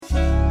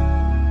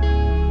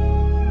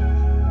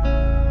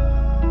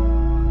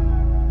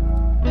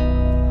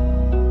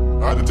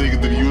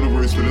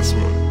this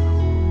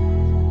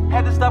one.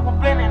 Had to stop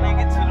complaining and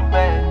get to the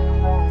bag.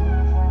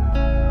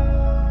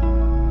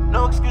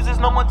 No excuses,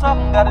 no more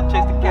talking, gotta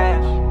chase the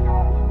cash.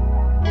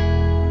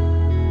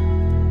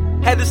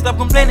 Had to stop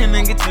complaining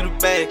and get to the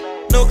bag.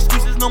 No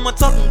excuses, no more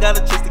talking,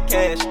 gotta chase the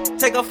cash.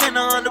 Take off in the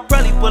Honda,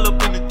 probably pull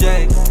up in the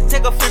Jag.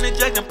 Take off in the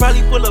Jag, then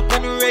probably pull up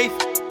in the Wraith.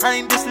 I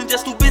ain't distant,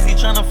 just too busy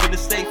tryna feel the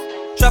safe.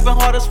 Trapping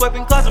harder,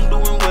 swiping cars, I'm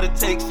doing what it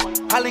takes.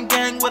 Island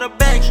gang with a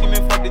bang,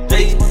 screaming fuck the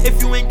J.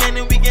 If you ain't gang,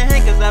 then we can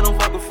hang, cause I don't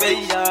fuck with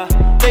fate, yeah.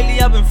 Lately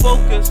I've been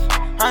focused,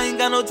 I ain't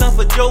got no time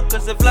for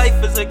jokers. If life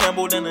is a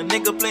gamble, then a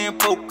nigga playing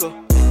poker.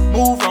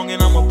 Move wrong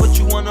and I'ma put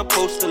you on a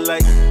poster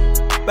like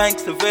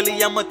Banks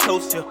severely, I'ma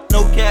toast ya.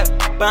 No cap,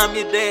 buy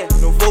me a dad,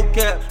 no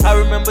vocab. I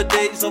remember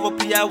days over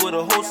PI with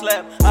a whole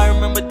slap. I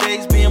remember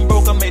days being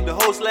broke, I made the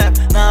whole slap.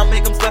 Now I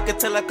make them stuck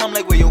until I come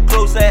like where your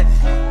clothes at.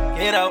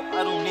 Get out,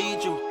 I don't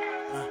need you,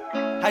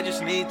 I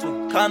just need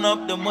to. Count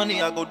up the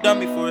money, I go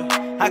dummy for it.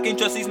 I can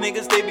trust these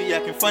niggas, they be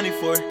acting funny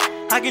for it.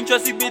 I can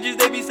trust these bitches,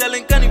 they be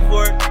selling gunny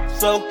for it.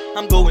 So,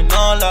 I'm going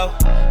all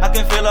out. I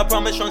can feel I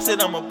promise Sean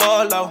said I'ma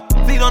ball out.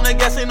 Feet on the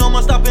gas, ain't no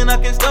more stopping, I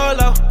can stall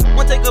out.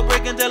 Won't take a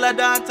break until I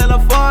die, until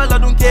I fall. I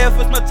don't care if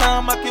it's my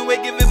time, I can't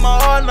wait, give it my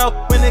all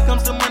now. When it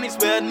comes to money,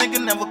 swear a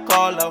nigga never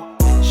call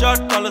out.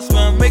 Short caller,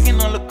 swear I'm making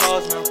all the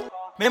calls now.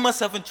 Made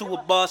myself into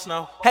a boss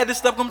now. Had to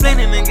stop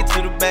complaining and get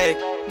to the bag.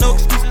 No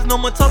excuses, no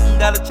more talking,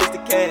 gotta chase the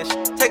cash.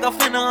 Take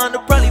off in the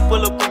Honda, probably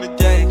pull up in the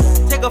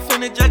Jag. Take off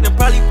in the Jag, then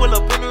probably pull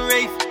up in the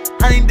Wraith.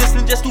 I ain't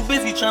distant, just too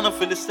busy tryna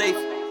feel it safe.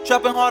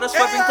 Trapping harder,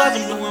 swiping cars,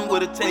 I'm doing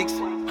what it takes.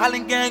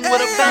 Island gang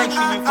with a bang,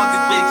 screaming fuck the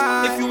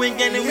Jakes. If you ain't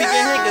gang, then we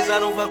can hang, cause I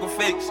don't fuck with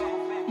fakes.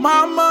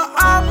 Mama,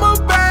 I'm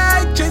a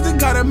bag chaser,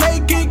 gotta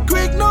make it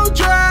quick, no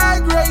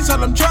drag race.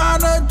 All I'm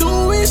tryna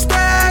do is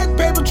stack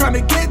paper,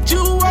 tryna get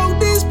you out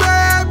this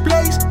bad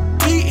place.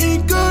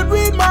 Eating good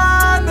with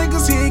my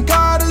niggas, he ain't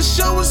gotta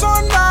show us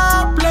on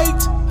our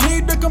plates.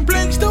 Need the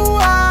complaints to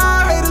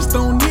our haters,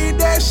 don't need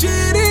that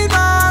shit in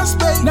our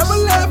space. Never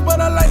left,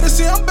 but I like to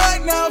see I'm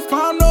back now.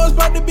 Found know it's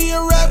about to be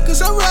a rap,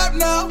 cause I rap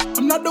now.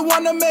 I'm not the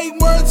one to make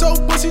words, so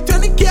pussy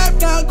turn the cap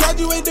down.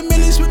 Graduate the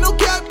millions with no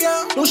cap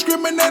down. Don't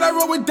discriminate, I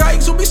roll with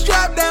dykes who be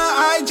strapped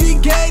down.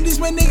 IG gang, these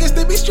my niggas,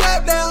 they be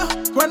strapped down.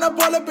 Run up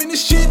all up in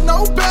this shit,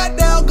 no bat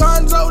down.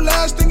 Gonzo,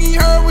 last thing he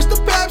heard was the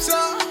pap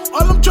sound.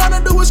 All I'm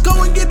tryna do is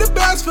go and get the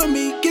best for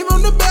me. Give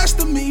him the best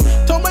of me.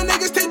 Told my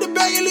niggas take the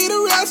bag and leave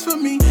the rest for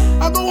me.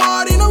 I go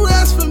hard in the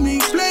rest for me.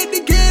 Play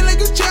the game like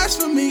it's chess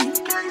for me.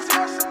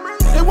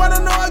 They wanna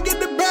know I get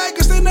the bag,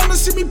 cause they never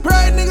see me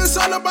brag.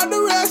 Niggas all about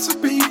the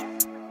recipe.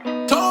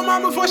 Told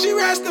mama before she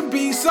rest in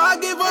peace, so I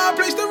give her a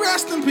place to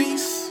rest in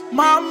peace.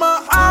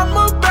 Mama, I'm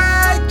a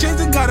bag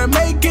chaser, gotta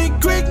make it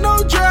quick, no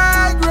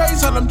drag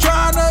race. All I'm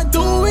tryna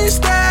do is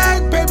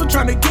stack paper,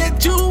 tryna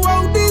get you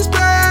out this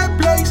bad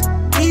place.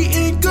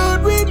 Eating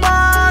good with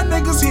my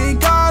niggas, he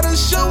ain't gotta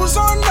show us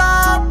on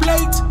our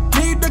plates.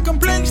 Need the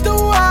complaints to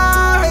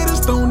our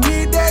haters, don't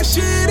need that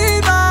shit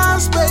in our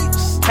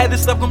space. Had to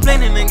stop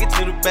complaining and get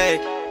to the bag.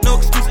 No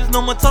excuses,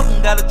 no more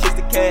talking, gotta chase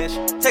the cash.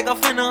 Take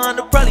off in the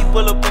Honda, probably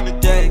pull up in the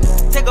Jag.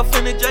 Take off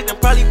in the Jag, then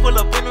probably pull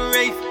up in the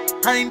Wraith.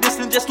 I ain't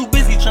distant, just too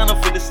busy tryna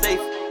feel the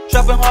safe.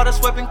 Trapping harder,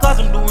 swiping cars,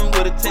 I'm doing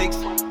what it takes.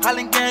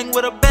 Island gang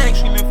with a bang,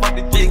 screaming fuck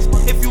the Jakes.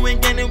 If you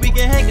ain't gang, then we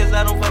can hang, cause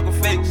I don't fuck with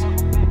fakes.